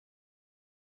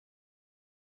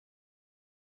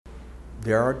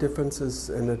there are differences,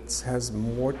 and it has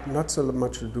more, not so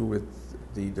much to do with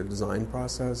the design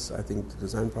process. I think the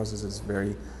design process is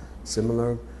very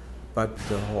similar, but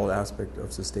the whole aspect of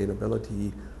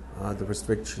sustainability, the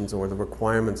restrictions or the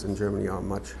requirements in Germany are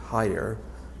much higher.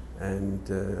 And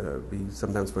we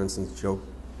sometimes, for instance, joke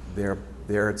there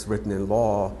it's written in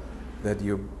law that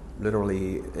you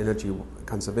literally, energy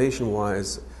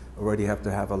conservation-wise, already have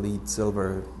to have a LEED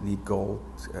silver, LEED gold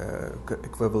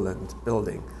equivalent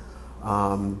building.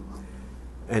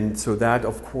 And so that,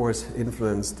 of course,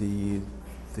 influenced the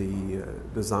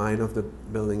design of the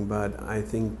building, but I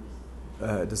think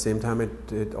at the same time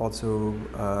it also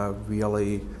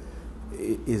really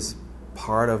is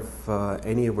part of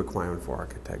any requirement for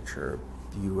architecture.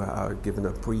 You are given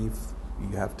a brief,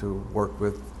 you have to work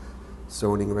with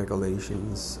zoning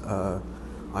regulations.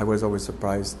 I was always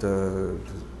surprised to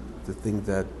think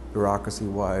that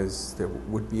bureaucracy-wise there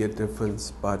would be a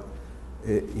difference, but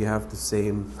you have the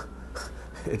same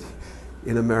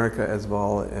in America as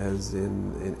well as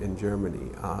in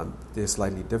Germany. They're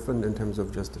slightly different in terms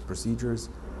of just the procedures,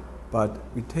 but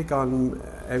we take on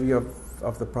every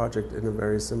of the project in a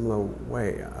very similar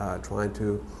way, trying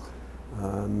to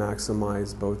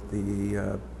maximize both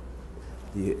the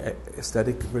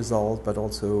aesthetic result, but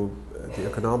also the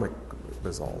economic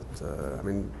result. I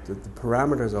mean, the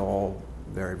parameters are all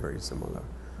very, very similar.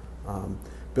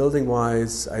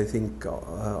 Building-wise, I think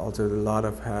also a lot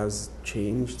has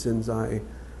changed since I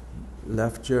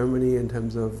left Germany in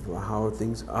terms of how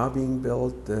things are being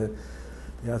built. The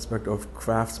aspect of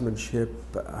craftsmanship,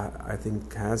 I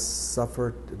think, has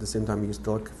suffered. At the same time, you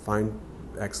still find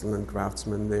excellent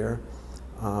craftsmen there.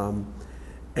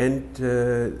 And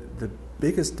the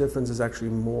biggest difference is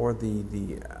actually more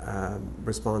the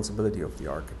responsibility of the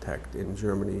architect in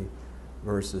Germany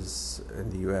versus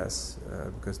in the U.S.,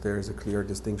 because there is a clear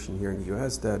distinction here in the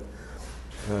U.S. that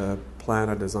the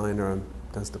planner, designer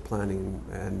does the planning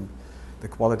and the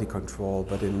quality control,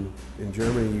 but in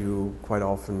Germany you quite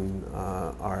often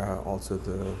are also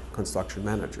the construction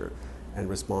manager and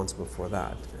responsible for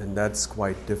that, and that's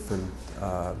quite different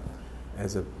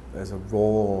as a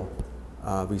role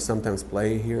we sometimes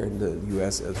play here in the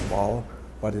U.S. as well,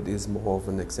 but it is more of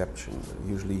an exception.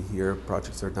 Usually here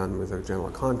projects are done with a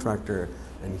general contractor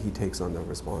and he takes on the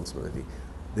responsibility.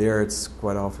 There it's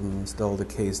quite often still the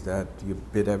case that you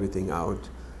bid everything out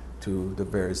to the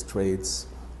various trades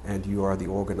and you are the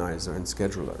organizer and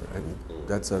scheduler, and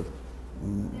that's a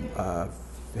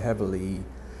heavily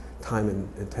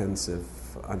time-intensive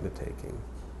undertaking.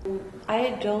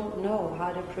 I don't know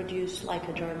how to produce like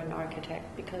a German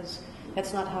architect because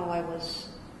that's not how I was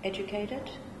educated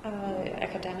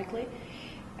academically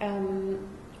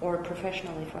or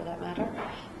professionally for that matter.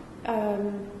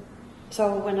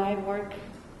 So when I work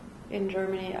in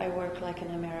Germany, I work like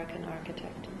an American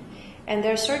architect. And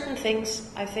there are certain things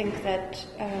I think that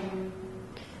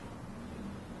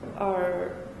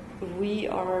we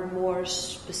are more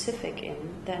specific in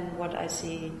than what I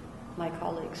see my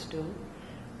colleagues do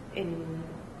in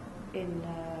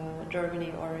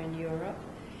Germany or in Europe.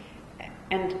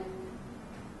 And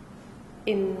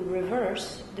in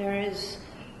reverse, there is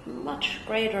much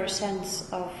greater sense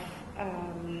of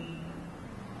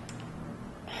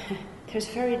there's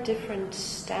very different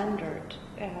standard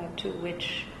to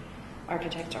which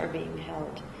architects are being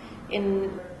held.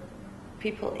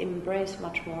 People embrace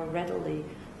much more readily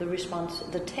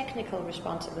the technical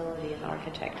responsibility an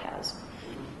architect has.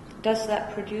 Does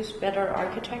that produce better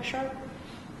architecture?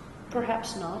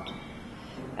 Perhaps not.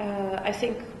 I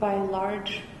think by and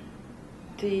large,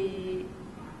 the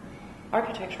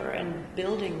architecture and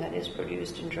building that is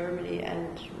produced in Germany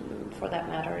and, for that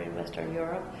matter, in Western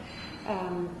Europe,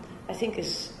 I think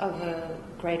is of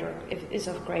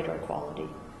greater quality.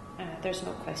 There's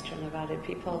no question about it.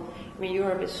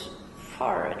 Europe is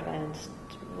far advanced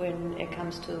when it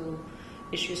comes to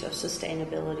issues of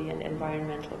sustainability and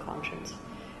environmental conscience.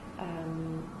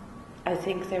 I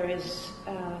think there is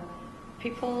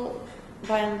people,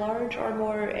 by and large, are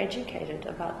more educated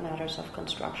about matters of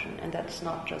construction, and that's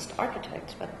not just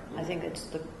architects, but I think it's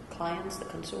the clients, the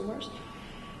consumers,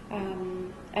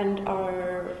 and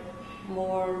are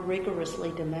more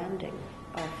rigorously demanding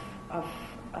of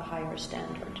a higher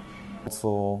standard.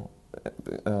 So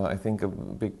I think a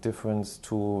big difference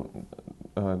to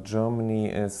Germany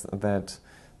is that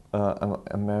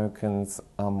Americans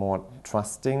are more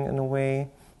trusting in a way,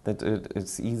 that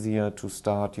it's easier to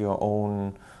start your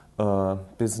own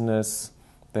business,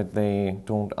 that they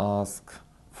don't ask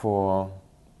for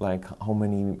like how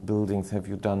many buildings have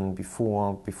you done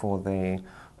before they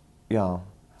have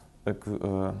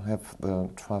the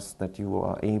trust that you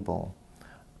are able.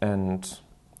 And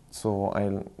so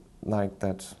like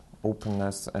that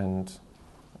openness and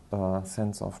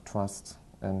sense of trust.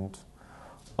 And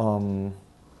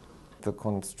the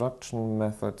construction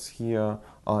methods here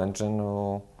are in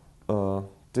general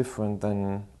different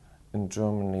than in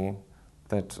Germany.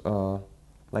 That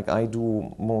like I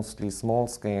do mostly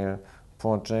small-scale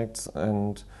projects,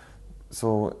 and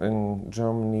so in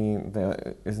Germany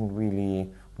there isn't really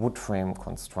wood frame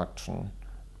construction,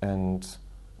 and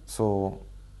so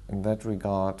in that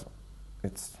regard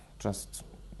it's just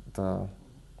the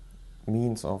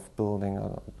means of building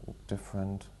are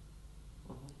different.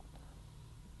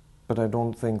 But I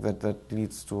don't think that that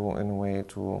leads to, in a way,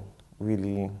 to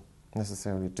really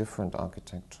necessarily different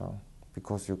architecture,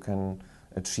 because you can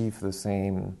achieve the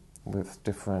same with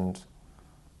different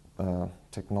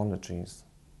technologies.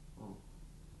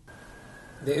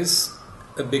 There is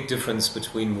a big difference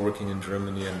between working in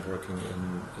Germany and working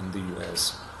in the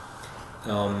US.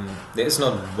 There is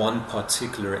not one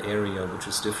particular area which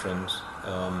is different,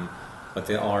 but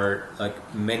there are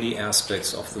like many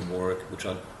aspects of the work which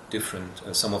are different.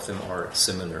 Some of them are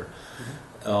similar.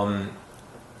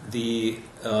 The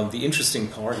interesting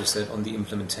part is that on the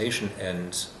implementation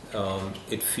end,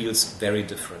 it feels very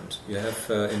different. You have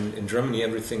in Germany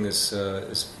everything is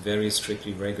very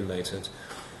strictly regulated.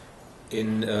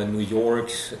 In New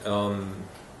York,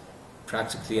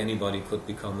 practically anybody could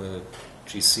become a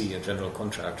GC, a general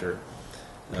contractor,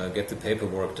 get the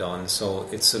paperwork done. So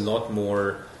it's a lot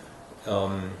more.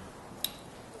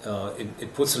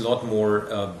 It puts a lot more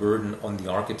burden on the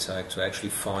architect to actually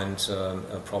find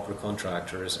proper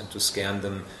contractors and to scan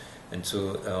them and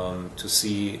to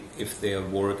see if their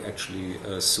work actually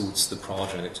suits the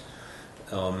project.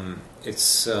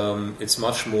 It's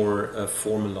much more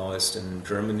formalized in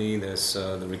Germany. There's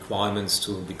the requirements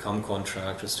to become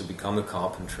contractors, to become a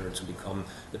carpenter, to become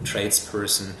a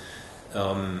tradesperson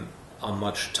are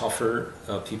much tougher.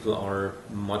 People are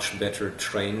much better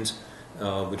trained,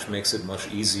 which makes it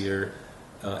much easier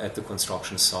at the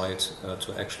construction site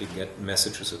to actually get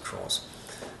messages across.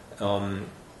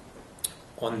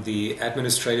 On the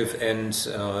administrative end,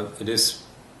 it is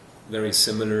very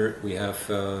similar. We have,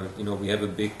 we have a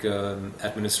big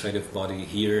administrative body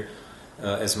here,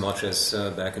 as much as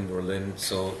back in Berlin.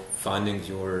 So finding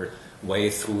your way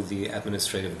through the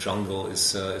administrative jungle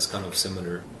is kind of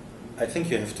similar. I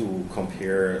think you have to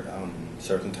compare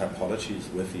certain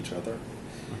typologies with each other.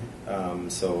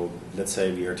 So let's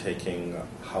say we are taking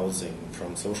housing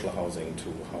from social housing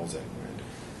to housing.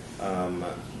 Right?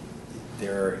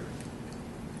 They're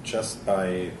just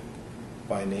by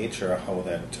nature how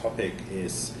that topic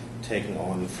is taken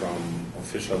on from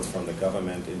officials from the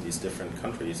government in these different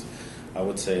countries. I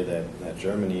would say that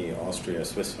Germany, Austria,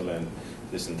 Switzerland,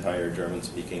 this entire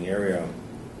German-speaking area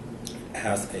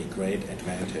has a great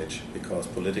advantage because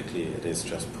politically it is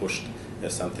just pushed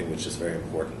as something which is very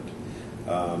important.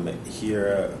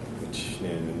 Here, which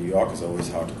in New York is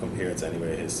always hard to compare, it's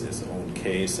anyway his own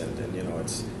case, and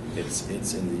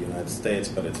it's in the United States,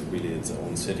 but it's really its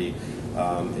own city.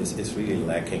 Is really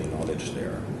lacking knowledge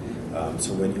there.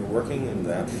 So when you're working in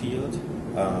that field,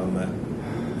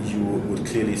 you would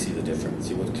clearly see the difference.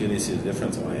 You would clearly see the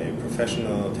difference on a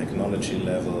professional technology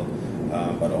level,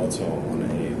 but also on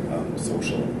a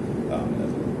social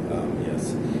level.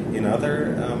 Yes. In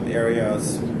other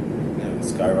areas,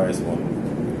 Skyrise one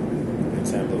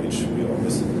example which we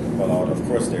always call out. Of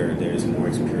course, there is more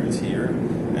experience here,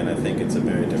 and I think it's a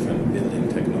very different building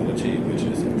technology which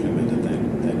is implemented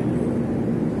than in Europe.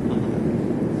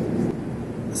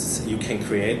 You can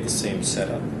create the same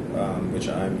setup, which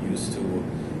I'm used to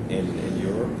in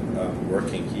Europe,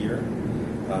 working here,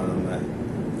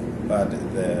 but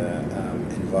the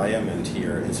environment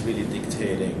here is really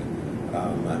dictating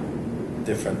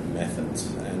different methods,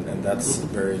 and that's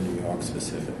very New York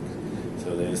specific.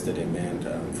 So there's the demand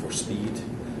for speed.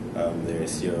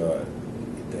 There's the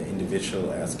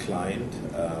individual as client,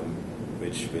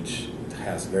 which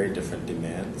has very different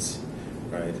demands,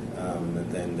 right?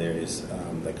 Then there is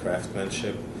the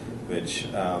craftsmanship, which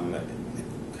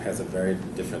has a very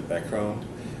different background.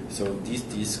 So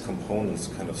these components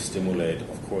kind of stimulate,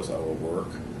 of course, our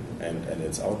work and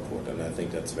its output, and I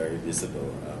think that's very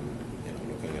visible,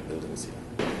 looking at buildings here.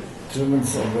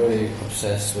 Germans are very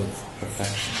obsessed with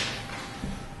perfection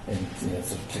and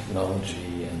sort of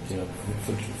technology, and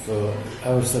for I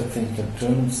always think that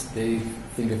Germans, they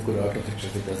think of good architecture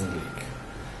if it doesn't leak,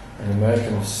 and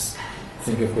Americans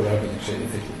think of good architecture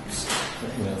if it leaks.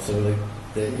 So like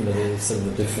there's sort of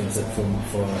the difference that for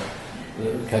the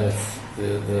kind of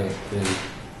the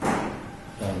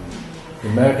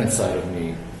American side of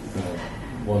me,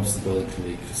 wants the building to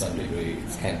leak to some degree.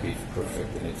 It can't be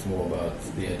perfect, and it's more about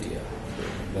the idea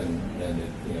than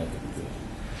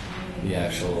the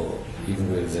actual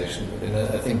even realization. And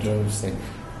I think Germans think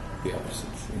the opposite.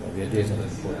 The idea is not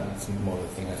important. It's more the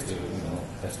thing has to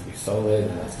be solid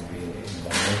and has to be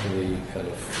environmentally kind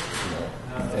of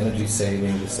energy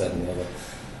saving, this, that, and the other.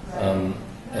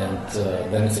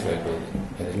 Then it's a great building,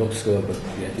 and it looks good, but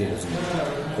the idea doesn't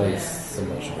play so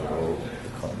much of a role.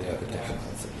 The architecture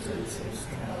concept is so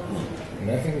strong, and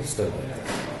I think it's still like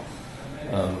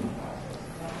that.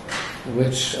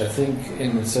 Which I think,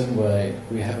 in a certain way,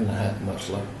 we haven't had much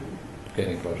luck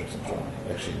getting projects in Germany.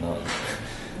 Actually, none.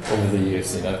 Over the years,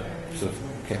 sort of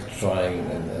kept trying,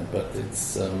 but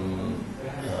it's I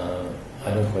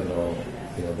don't quite know,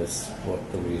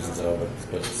 what the reasons are,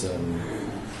 but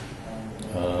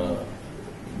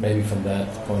maybe from that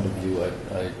point of view,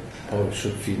 I probably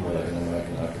should feel more like an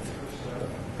American architect,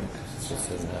 because it just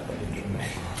doesn't happen in Germany.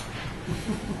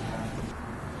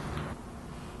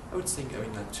 I would think,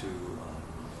 not to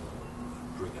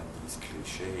bring up these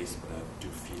cliches, but I do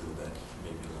feel that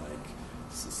maybe like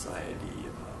society,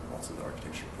 also the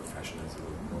architecture profession is a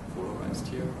little more polarized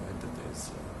here, right? That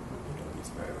there's these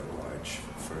very, very large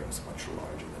firms, much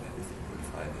larger than anything you would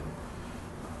find in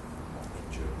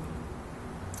Germany,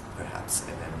 perhaps,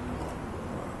 and then a lot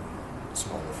more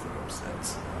smaller firms that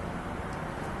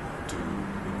do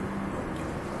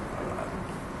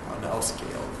on our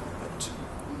scale, but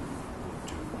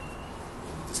do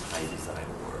this high design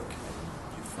work, and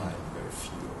you find very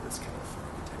few of this kind of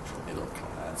architectural middle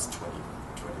class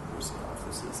 20-person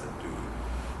offices that do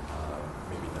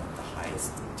maybe not the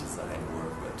highest design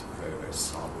work, but very, very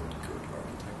solid, good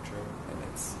architecture. And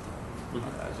it's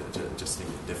just think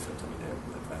it's different. There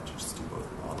are advantages to both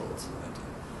models. And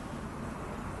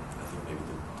I think maybe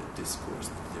the discourse,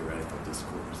 the theoretical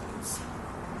discourse,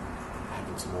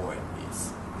 happens more in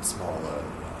these smaller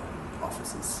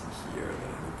offices here that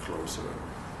have a closer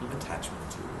attachment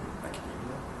to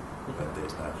academia. But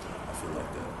there's not, I feel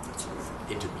like the sort of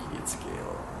intermediate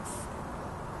scale of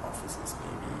offices,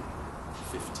 maybe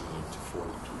 15 to 40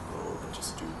 people that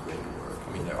just do great work.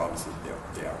 They're obviously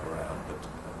they are around, but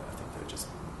I think there are just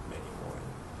many more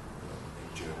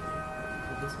in Germany.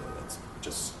 So that's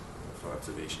just for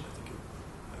observation, I think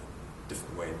a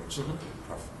different way in which the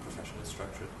profession is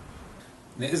structured.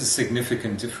 There is a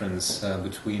significant difference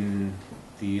between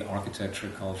the architecture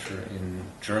culture in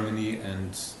Germany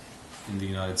and in the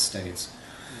United States.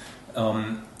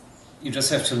 You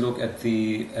just have to look at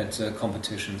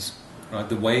competitions, right?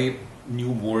 The way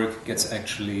new work gets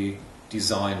actually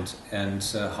designed and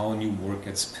how new work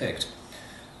gets picked.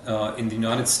 In the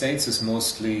United States, it's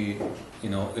mostly,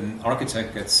 an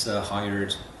architect gets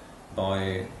hired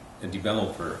by a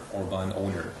developer or by an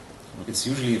owner. It's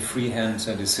usually a freehand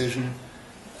decision,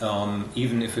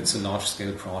 even if it's a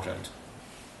large-scale project.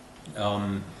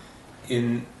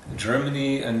 In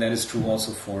Germany, and that is true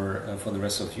also for the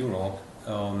rest of Europe,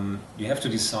 you have to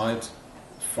decide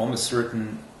from a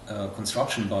certain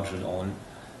construction budget on.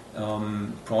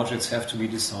 Projects have to be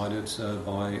decided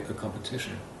by a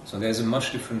competition. So there's a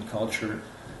much different culture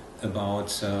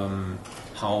about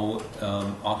how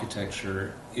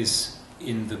architecture is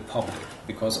in the public,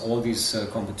 because all these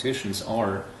competitions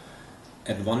are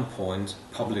at one point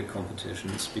public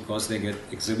competitions because they get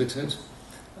exhibited.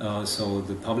 So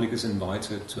the public is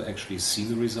invited to actually see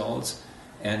the results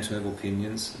and to have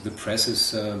opinions. The press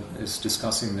is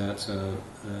discussing that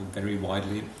very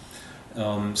widely.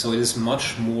 So it is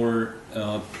much more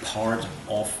part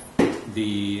of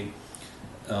the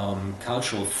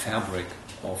cultural fabric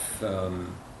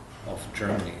of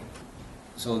Germany.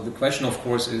 So the question, of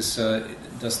course, is: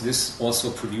 does this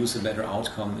also produce a better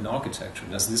outcome in architecture?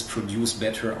 Does this produce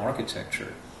better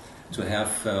architecture? To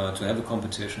have a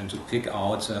competition, to pick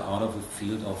out of a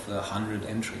field of 100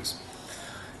 entries.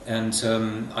 And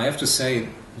I have to say,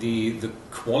 the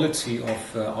quality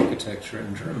of architecture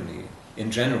in Germany, in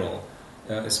general,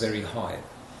 is very high.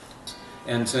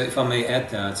 And if I may add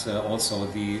that, also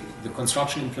the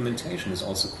construction implementation is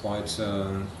also quite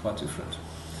different.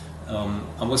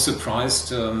 I was surprised,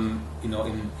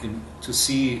 to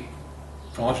see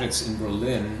projects in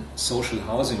Berlin, social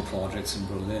housing projects in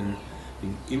Berlin,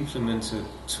 being implemented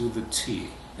to the T.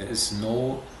 There is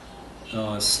no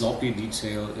sloppy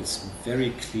detail. It's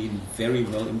very clean, very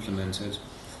well implemented.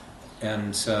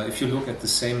 And if you look at the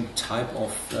same type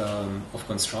of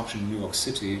construction in New York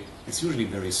City, it's usually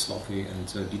very sloppy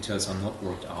and details are not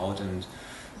worked out. And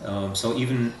so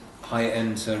even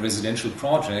high-end residential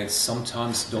projects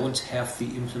sometimes don't have the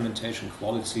implementation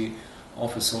quality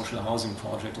of a social housing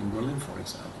project in Berlin, for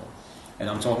example. And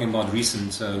I'm talking about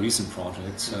recent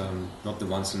projects, not the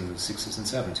ones in the 60s and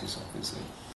 70s, obviously.